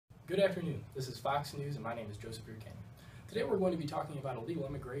Good afternoon. This is Fox News, and my name is Joseph Buchanan. Today we're going to be talking about illegal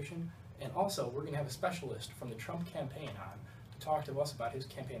immigration, and also we're going to have a specialist from the Trump campaign on to talk to us about his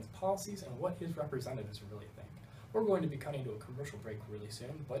campaign's policies and what his representatives really think. We're going to be cutting to a commercial break really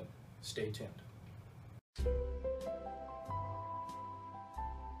soon, but stay tuned.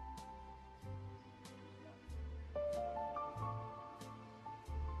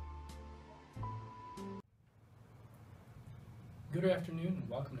 Good afternoon and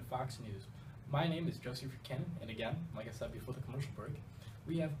welcome to Fox News. My name is Joseph Buchanan, and again, like I said before the commercial break,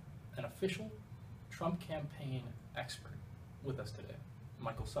 we have an official Trump campaign expert with us today,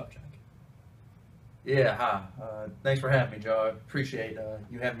 Michael Subject. Yeah, hi. Thanks for having me, Joe. I appreciate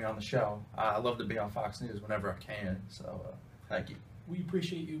you having me on the show. I love to be on Fox News whenever I can, so thank you. We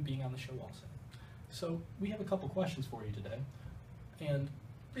appreciate you being on the show also. So we have a couple questions for you today, and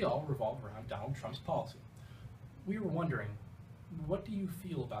they all revolve around Donald Trump's policy. We were wondering, what do you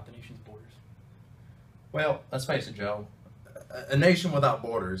feel about the nation's borders? Well, let's face it, Joe. A nation without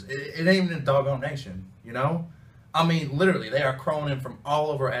borders, it ain't even a doggone nation, you know? I mean, literally, they are crawling in from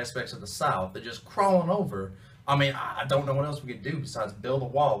all over aspects of the South. They're just crawling over. I mean, I don't know what else we could do besides build a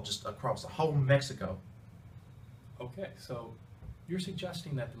wall just across the whole Mexico. Okay, so you're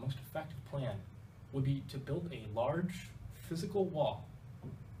suggesting that the most effective plan would be to build a large physical wall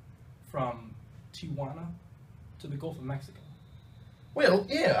from Tijuana to the Gulf of Mexico. Well,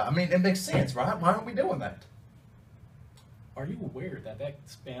 yeah, I mean, it makes sense, right? Why aren't we doing that? Are you aware that that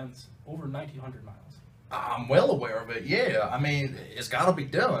spans over 1,900 miles? I'm well aware of it, yeah. I mean, it's got to be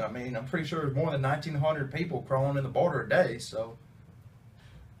done. I mean, I'm pretty sure there's more than 1,900 people crawling in the border a day, so.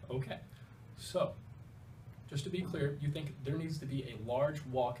 Okay, so just to be clear, you think there needs to be a large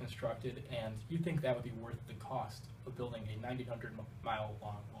wall constructed, and you think that would be worth the cost of building a 1,900-mile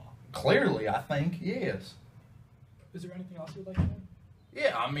long wall? Clearly, I think, yes. Is there anything else you'd like to add?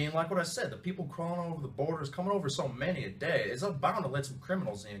 Yeah, I mean, like what I said, the people crawling over the borders, coming over so many a day, it's bound to let some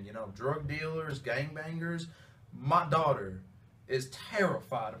criminals in, you know, drug dealers, gangbangers. My daughter is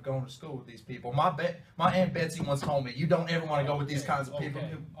terrified of going to school with these people. My Aunt Betsy once told me, you don't ever want to go with these kinds of people.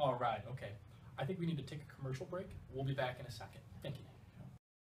 Okay, all right, okay. I think we need to take a commercial break. We'll be back in a second. Thank you.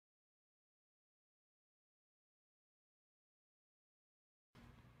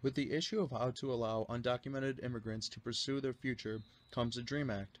 With the issue of how to allow undocumented immigrants to pursue their future comes the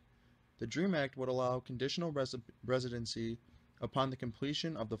DREAM Act. The DREAM Act would allow conditional residency upon the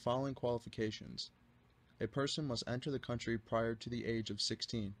completion of the following qualifications. A person must enter the country prior to the age of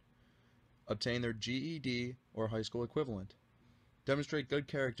 16, obtain their GED or high school equivalent, demonstrate good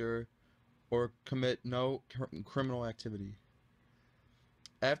character, or commit no criminal activity.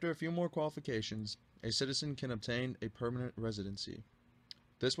 After a few more qualifications, a citizen can obtain a permanent residency.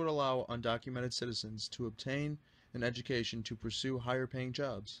 This would allow undocumented citizens to obtain an education to pursue higher-paying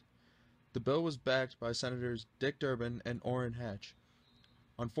jobs. The bill was backed by Senators Dick Durbin and Orrin Hatch.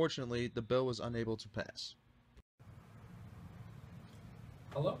 Unfortunately, the bill was unable to pass.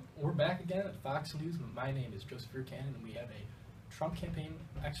 Hello, we're back again at Fox News. My name is Joseph Buchanan, and we have a Trump campaign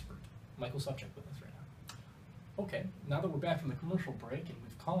expert, Michael Subject, with us right now. Okay, now that we're back from the commercial break and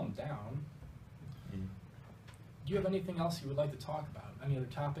we've calmed down, do you have anything else you would like to talk about? Any other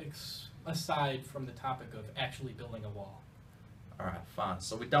topics aside from the topic of actually building a wall? All right, fine.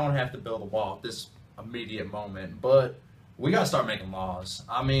 So we don't have to build a wall at this immediate moment, but we got to start making laws.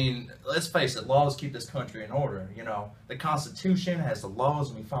 I mean, let's face it, laws keep this country in order. You know, the Constitution has the laws,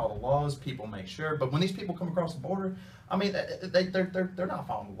 and we follow the laws. People make sure. But when these people come across the border, I mean, they're not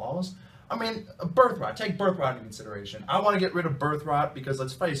following the laws. I mean, a birthright. Take birthright into consideration. I want to get rid of birthright because,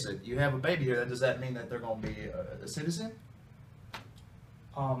 let's face it, you have a baby here. Does that mean that they're going to be a citizen?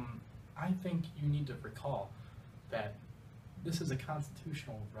 I think you need to recall that this is a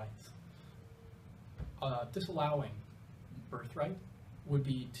constitutional right. Disallowing birthright would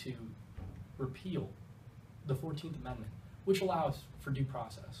be to repeal the 14th Amendment, which allows for due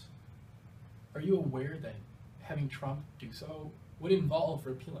process. Are you aware that having Trump do so would involve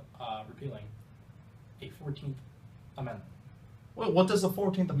repealing a 14th Amendment? Well, what does the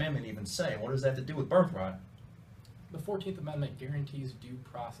 14th Amendment even say? What does that have to do with birthright? The 14th Amendment guarantees due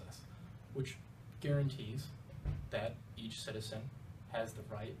process, which guarantees that each citizen has the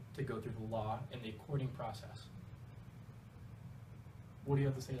right to go through the law and the courting process. What do you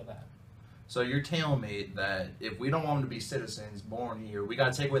have to say to that? So you're telling me that if we don't want them to be citizens born here, we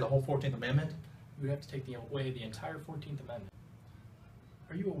got to take away the whole 14th Amendment? We would have to take away the entire 14th Amendment.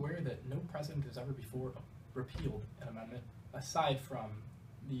 Are you aware that no president has ever before repealed an amendment aside from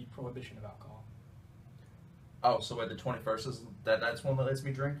the prohibition of alcohol? Oh, so at the 21st, that's one that lets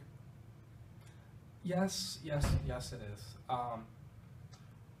me drink? Yes, it is.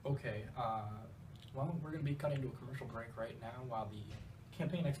 Okay, well, we're going to be cutting to a commercial break right now while the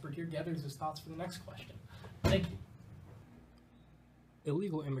campaign expert here gathers his thoughts for the next question. Thank you.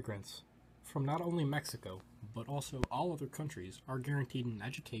 Illegal immigrants from not only Mexico, but also all other countries are guaranteed an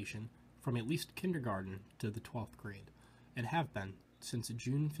education from at least kindergarten to the 12th grade, and have been since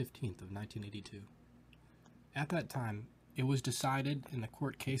June 15th of 1982. At that time, it was decided in the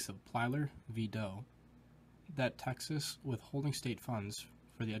court case of Plyler v. Doe that Texas withholding state funds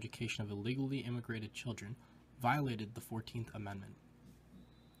for the education of illegally immigrated children violated the 14th Amendment.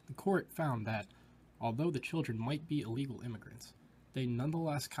 The court found that, although the children might be illegal immigrants, they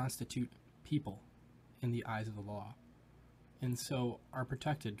nonetheless constitute people in the eyes of the law, and so are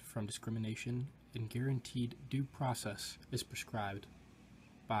protected from discrimination and guaranteed due process as prescribed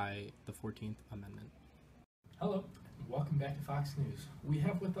by the 14th Amendment. Hello, and welcome back to Fox News. We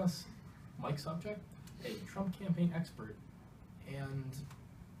have with us Mike Subject, a Trump campaign expert, and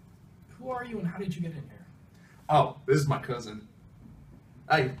who are you and how did you get in here? Oh, this is my cousin.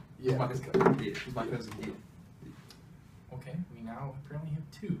 Hey, Yeah, my his cousin. cousin. Yeah, he's my cousin. Yeah, Okay, we now apparently have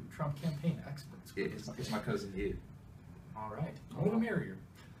two Trump campaign experts. yeah, it's my cousin. Yeah. All right, more the merrier.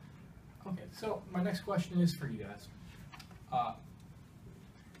 Okay, so my next question is for you guys.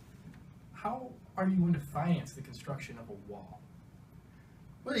 How are you going to finance the construction of a wall?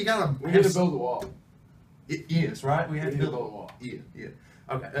 Well, you gotta. We need to build a wall. Yes, right. We have to build a wall. Yeah, yeah.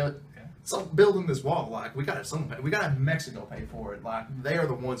 Okay. Okay. So building this wall, like we gotta someone pay. We gotta have Mexico pay for it. Like they are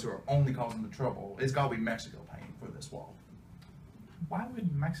the ones who are only causing the trouble. It's gotta be Mexico paying for this wall. Why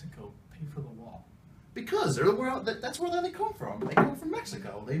would Mexico pay for the wall? Because they're where that's where they come from. They come from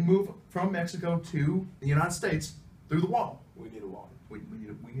Mexico. They move from Mexico to the United States through the wall. We need a wall. We need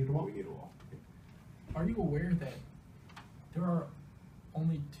a wall. We need a wall. Are you aware that there are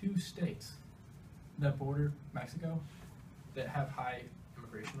only 2 states that border Mexico that have high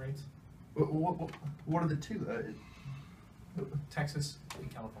immigration rates? What are the two? Texas and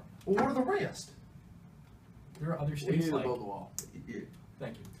California. What are the rest? There are other We states need to like, build a wall. Yeah.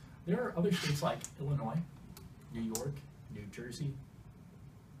 thank you. There are other states like Illinois, New York, New Jersey,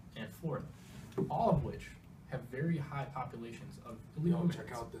 and Florida, all of which have very high populations of illegal Yo, immigrants.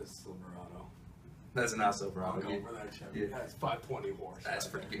 check out this Silverado. That's a nice I'll Silverado. go Yeah. over that Chevy. Yeah. That's 520 horse.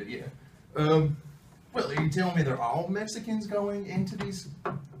 That's right pretty there. good. Yeah. Well, are you telling me they're all Mexicans going into these?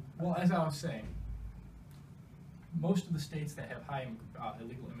 Well, as I was saying, most of the states that have high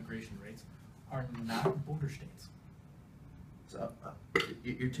illegal immigration rates are not border states. So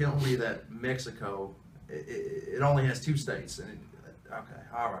you're telling me that Mexico, it only has 2 states, and okay,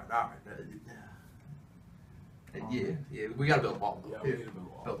 all right. Yeah, we gotta build a wall. Yeah, we need to build a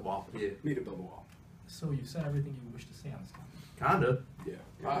wall. Build a wall. Yeah, Need to build a wall. So you've said everything you wish to say on this topic. kinda.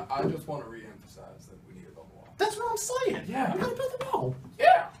 Yeah. I just want to re-emphasize that we need to build a wall. That's what I'm saying. Yeah. we gotta build a wall.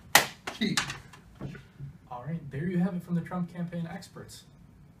 Yeah. Gee. All right, there you have it from the Trump campaign experts.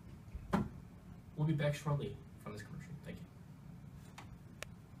 We'll be back shortly from this commercial. Thank you.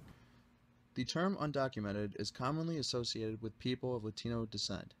 The term undocumented is commonly associated with people of Latino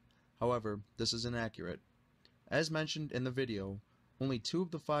descent. However, this is inaccurate. As mentioned in the video, only 2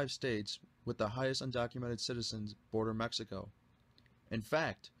 of the 5 states with the highest undocumented citizens border Mexico. In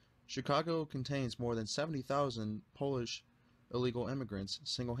fact, Chicago contains more than 70,000 Polish illegal immigrants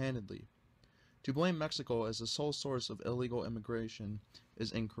single-handedly. To blame Mexico as the sole source of illegal immigration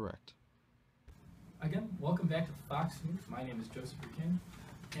is incorrect. Again, welcome back to Fox News. My name is Joseph Buchanan,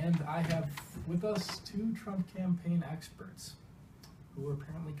 and I have with us 2 Trump campaign experts who are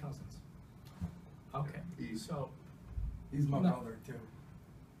apparently cousins. Okay, so, He's my No. brother too.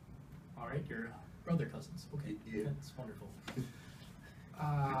 all right, you're brother cousins. Okay, Yeah. that's wonderful.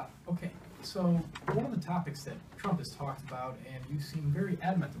 Okay, so one of the topics that Trump has talked about and you seem very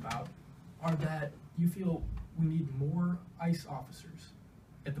adamant about are that you feel we need more ICE officers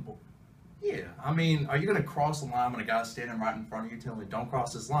at the border. Yeah, I mean, are you gonna cross the line when a guy's standing right in front of you telling me, don't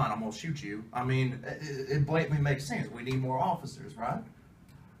cross this line, I'm gonna shoot you? I mean, it blatantly makes sense. We need more officers, right?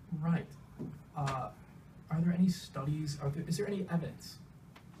 Right. Are there any studies, is there any evidence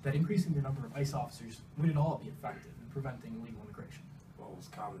that increasing the number of ICE officers would at all be effective in preventing illegal immigration? Well, it's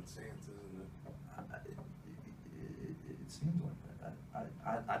common sense, isn't it? It seems like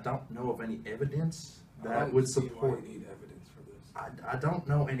that. I don't know of any evidence I that don't would see why support. you need evidence for this. I don't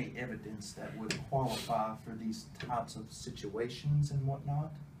know any evidence that would qualify for these types of situations and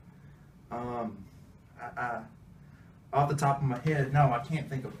whatnot. I off the top of my head, no, I can't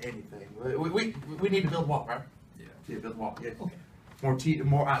think of anything. We need to build a wall, right? Yeah, build a wall. Yeah. Okay.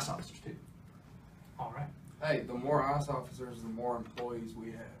 More ICE officers too. All right. Hey, the more ICE officers, the more employees we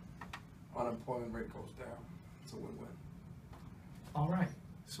have. Unemployment rate goes down. It's a win-win. All right.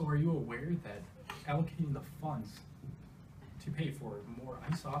 So are you aware that allocating the funds to pay for more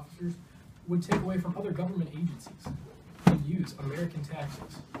ICE officers would take away from other government agencies and use American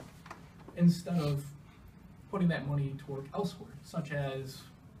taxes instead of putting that money toward elsewhere, such as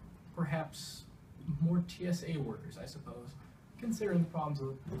perhaps more TSA workers, I suppose, considering the problems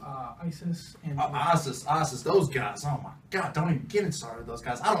with ISIS and ISIS, those guys, oh my God, don't even get it started, those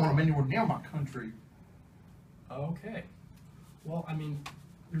guys. I don't want them anywhere near my country. Okay. Well, I mean,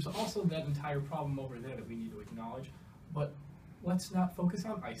 there's also that entire problem over there that we need to acknowledge, but let's not focus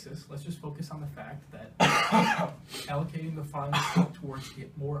on ISIS. Let's just focus on the fact that allocating the funds towards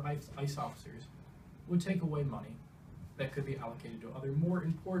get more ICE officers would take away money that could be allocated to other more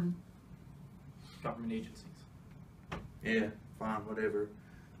important government agencies. Yeah, fine, whatever.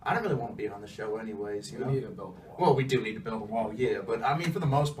 I don't really want to be on the show anyways, you know? We need to build a wall. Well, we do need to build a wall, yeah, but I mean, for the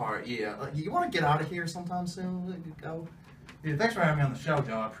most part, yeah. You want to get out of here sometime soon? Go. Yeah, thanks for having me on the show,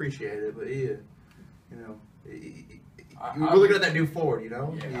 Joe. I appreciate it, but yeah, you know, we're looking at that new Ford, you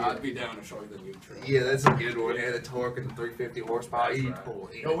know? Yeah, I'd be down to show you the new truck. Yeah, that's a good one. Yeah, the torque and the 350 horsepower. That's You right. pull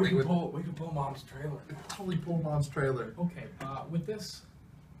No, we anything can pull Mom's trailer. totally pull Mom's trailer. Okay, with this,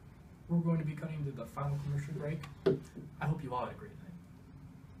 we're going to be cutting to the final commercial break. I hope you all had a great night.